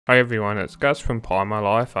Hi everyone, it's Gus from Pi My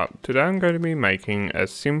Life Up. Today I'm going to be making a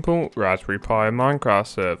simple Raspberry Pi Minecraft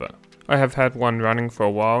server. I have had one running for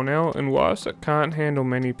a while now, and whilst it can't handle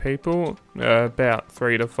many people, about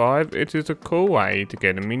 3 to 5, it is a cool way to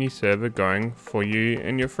get a mini server going for you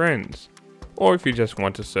and your friends. Or if you just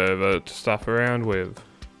want a server to stuff around with.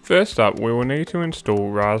 First up, we will need to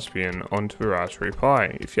install Raspbian onto Raspberry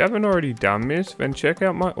Pi. If you haven't already done this, then check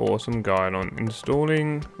out my awesome guide on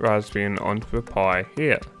installing Raspbian onto a Pi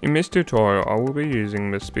here. In this tutorial, I will be using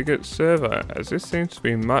the Spigot server, as this seems to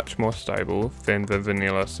be much more stable than the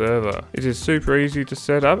vanilla server. It is super easy to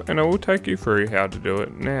set up, and I will take you through how to do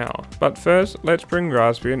it now. But first, let's bring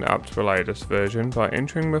Raspbian up to the latest version by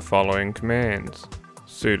entering the following commands: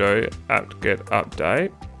 sudo apt-get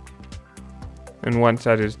update. And once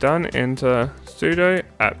that is done, enter sudo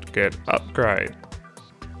apt-get upgrade.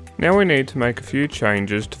 Now we need to make a few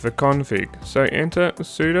changes to the config, so enter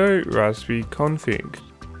sudo raspi config.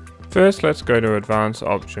 First, let's go to advanced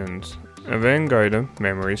options, and then go to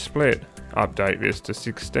memory split. Update this to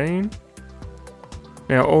 16.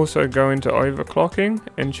 Now also go into overclocking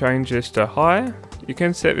and change this to high. You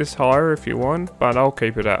can set this higher if you want, but I'll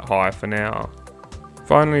keep it at high for now.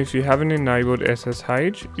 Finally, if you haven't enabled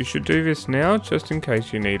SSH, you should do this now just in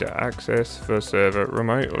case you need to access the server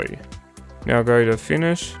remotely. Now go to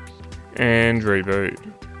finish and reboot.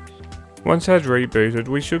 Once that's rebooted,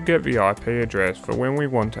 we should get the IP address for when we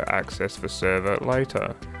want to access the server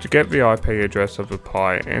later. To get the IP address of the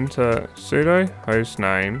Pi, enter sudo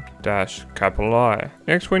hostname -I.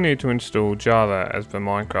 Next we need to install Java as the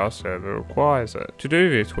Minecraft server requires it. To do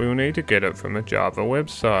this, we will need to get it from a Java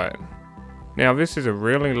website. Now this is a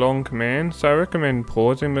really long command, so I recommend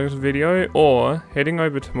pausing this video or heading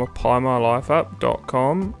over to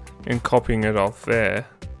pimylifeup.com and copying it off there.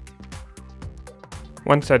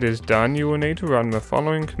 Once that is done, you will need to run the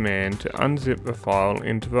following command to unzip the file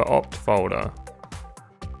into the opt folder.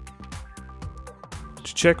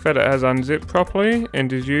 To check that it has unzipped properly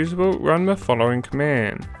and is usable, run the following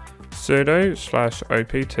command: sudo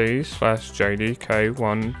 /opt/jdk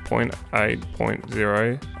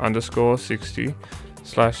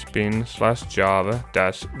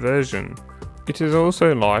 1.8.0_60/bin/java-version. It is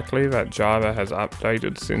also likely that Java has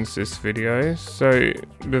updated since this video, so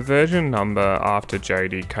the version number after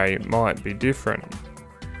JDK might be different.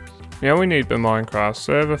 Now we need the Minecraft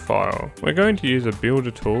server file. We're going to use a builder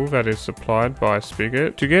tool that is supplied by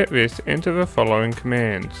Spigot. To get this, enter the following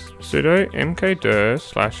commands: sudo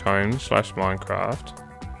mkdir/home/minecraft,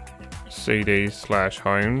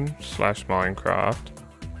 cd/home/minecraft,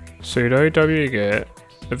 sudo wget,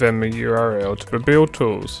 then the URL to the build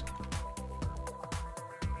tools.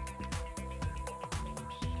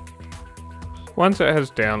 Once it has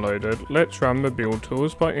downloaded, let's run the build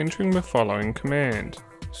tools by entering the following command: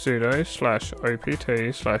 sudo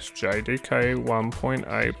 /opt/jdk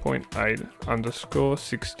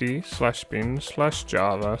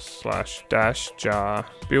 1.8.8_60/bin/java/-jar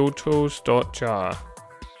buildtools.jar.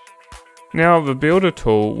 Now the builder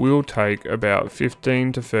tool will take about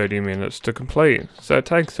 15 to 30 minutes to complete, so it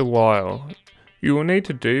takes a while. You will need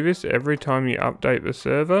to do this every time you update the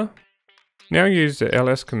server. Now use the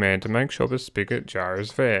ls command to make sure the Spigot jar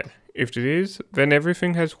is there. If it is, then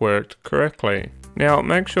everything has worked correctly. Now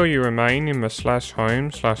make sure you remain in the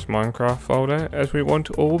 /home/minecraft folder, as we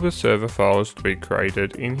want all the server files to be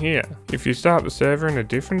created in here. If you start the server in a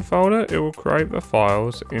different folder, it will create the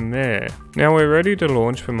files in there. Now we're ready to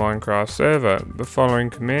launch the Minecraft server. The following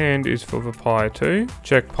command is for the Pi 2.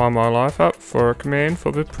 Check Pi My Life Up for a command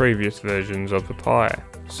for the previous versions of the Pi.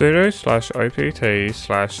 Sudo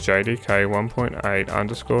 /opt/jdk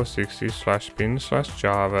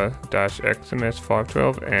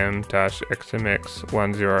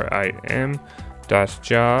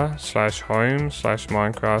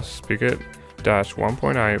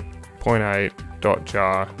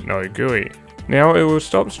spigot-1.8.8.jar no GUI. Now it will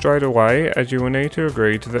stop straight away, as you will need to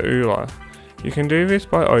agree to the ULA. You can do this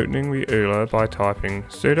by opening the ULA by typing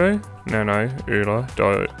sudo nano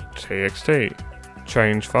ula.txt.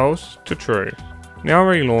 Change false to true. Now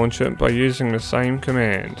relaunch it by using the same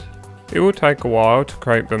command. It will take a while to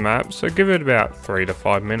create the map, so give it about 3 to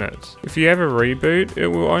 5 minutes. If you ever reboot, it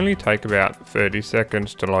will only take about 30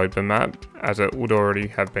 seconds to load the map, as it would already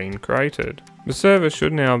have been created. The server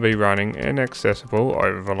should now be running and accessible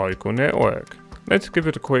over the local network. Let's give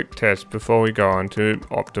it a quick test before we go on to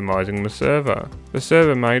optimizing the server. The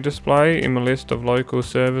server may display in the list of local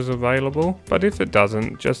servers available, but if it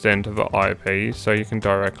doesn't, just enter the IP so you can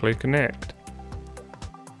directly connect.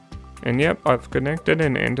 And yep, I've connected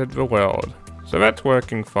and entered the world, so that's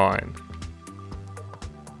working fine.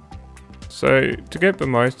 So to get the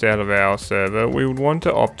most out of our server, we would want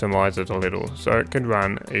to optimize it a little so it could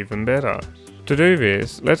run even better. To do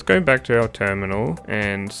this, let's go back to our terminal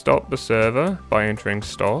and stop the server by entering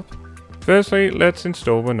stop. Firstly, let's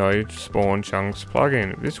install the no spawn chunks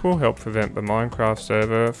plugin. This will help prevent the Minecraft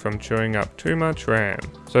server from chewing up too much RAM.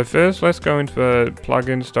 So first, let's go into the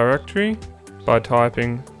plugins directory by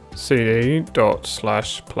typing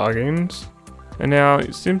cd./plugins. And now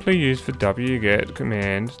simply use the wget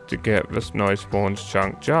command to get this no spawns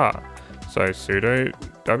chunk jar. So sudo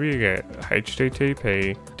wget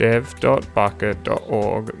http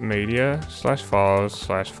dev.bucket.org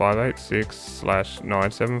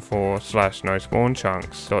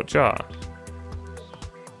media/586/974/nospawnchunks.jar.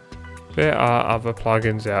 There are other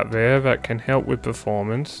plugins out there that can help with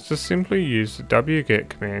performance. Just simply use the wget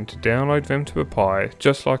command to download them to the Pi,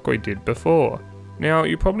 just like we did before. Now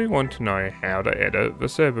you probably want to know how to edit the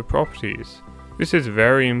server properties. This is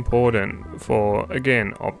very important for,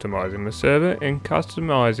 again, optimizing the server and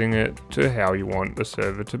customizing it to how you want the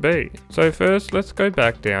server to be. So first, let's go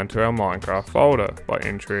back down to our Minecraft folder by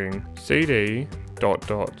entering cd ... To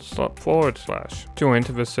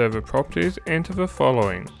enter the server properties, enter the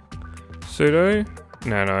following: sudo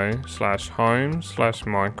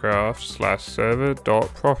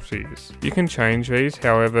nano/home/minecraft/server.properties. You can change these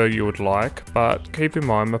however you would like, but keep in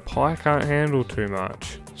mind the Pi can't handle too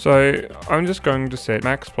much. So I'm just going to set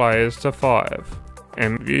max players to 5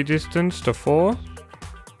 and view distance to 4.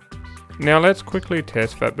 Now let's quickly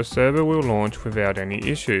test that the server will launch without any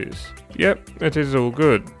issues. Yep, it is all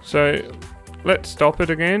good. So let's stop it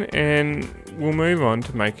again and we'll move on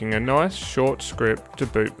to making a nice short script to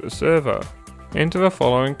boot the server. Enter the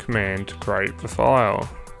following command to create the file: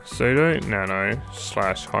 sudo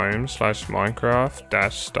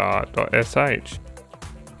nano/home/minecraft-start.sh.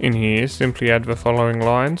 In here, simply add the following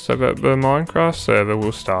lines so that the Minecraft server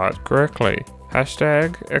will start correctly.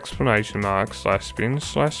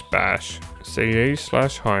 #!/bin/bash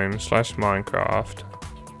cd/home/minecraft,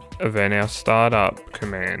 and then our startup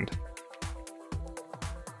command.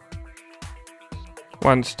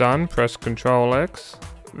 Once done, press Ctrl X,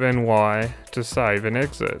 then Y to save and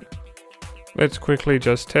exit. Let's quickly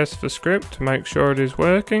just test the script to make sure it is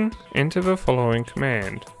working. Enter the following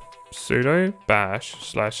command: sudo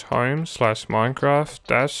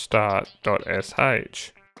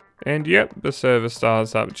bash/home/minecraft-start.sh. And yep, the server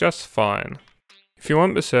starts up just fine. If you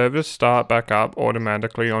want the server to start back up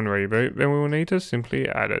automatically on reboot, then we will need to simply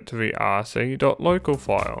add it to the rc.local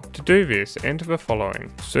file. To do this, enter the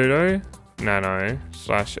following: sudo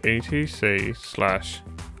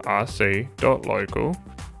nano/etc/rc.local.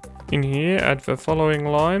 In here, add the following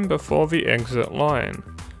line before the exit line: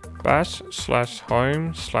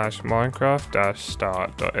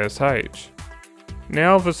 bash/home/minecraft-start.sh.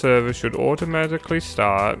 Now the server should automatically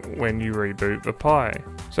start when you reboot the Pi.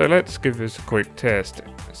 So let's give this a quick test.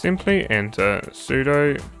 Simply enter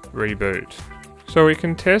sudo reboot. So we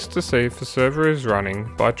can test to see if the server is running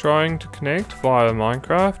by trying to connect via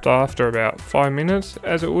Minecraft after about 5 minutes,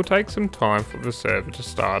 as it will take some time for the server to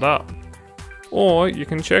start up. Or you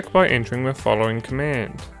can check by entering the following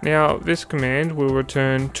command. Now this command will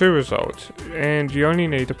return 2 results, and you only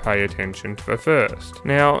need to pay attention to the first.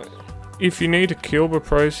 Now if you need to kill the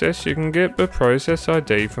process, you can get the process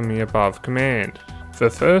ID from the above command. The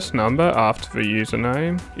first number after the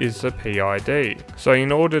username is the PID. So in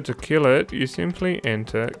order to kill it, you simply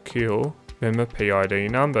enter kill, then the PID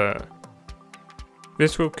number.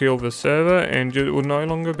 This will kill the server and it will no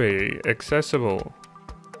longer be accessible.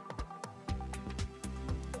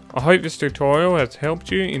 I hope this tutorial has helped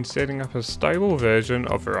you in setting up a stable version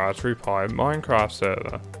of the Raspberry Pi Minecraft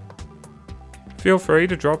server. Feel free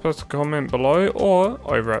to drop us a comment below or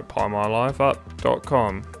over at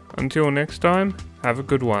PiMyLifeUp.com. Until next time, have a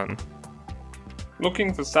good one.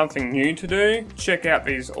 Looking for something new to do? Check out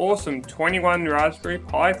these awesome 21 Raspberry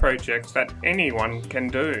Pi projects that anyone can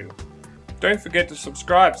do. Don't forget to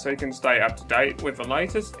subscribe so you can stay up to date with the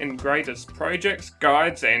latest and greatest projects,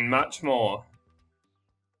 guides and much more.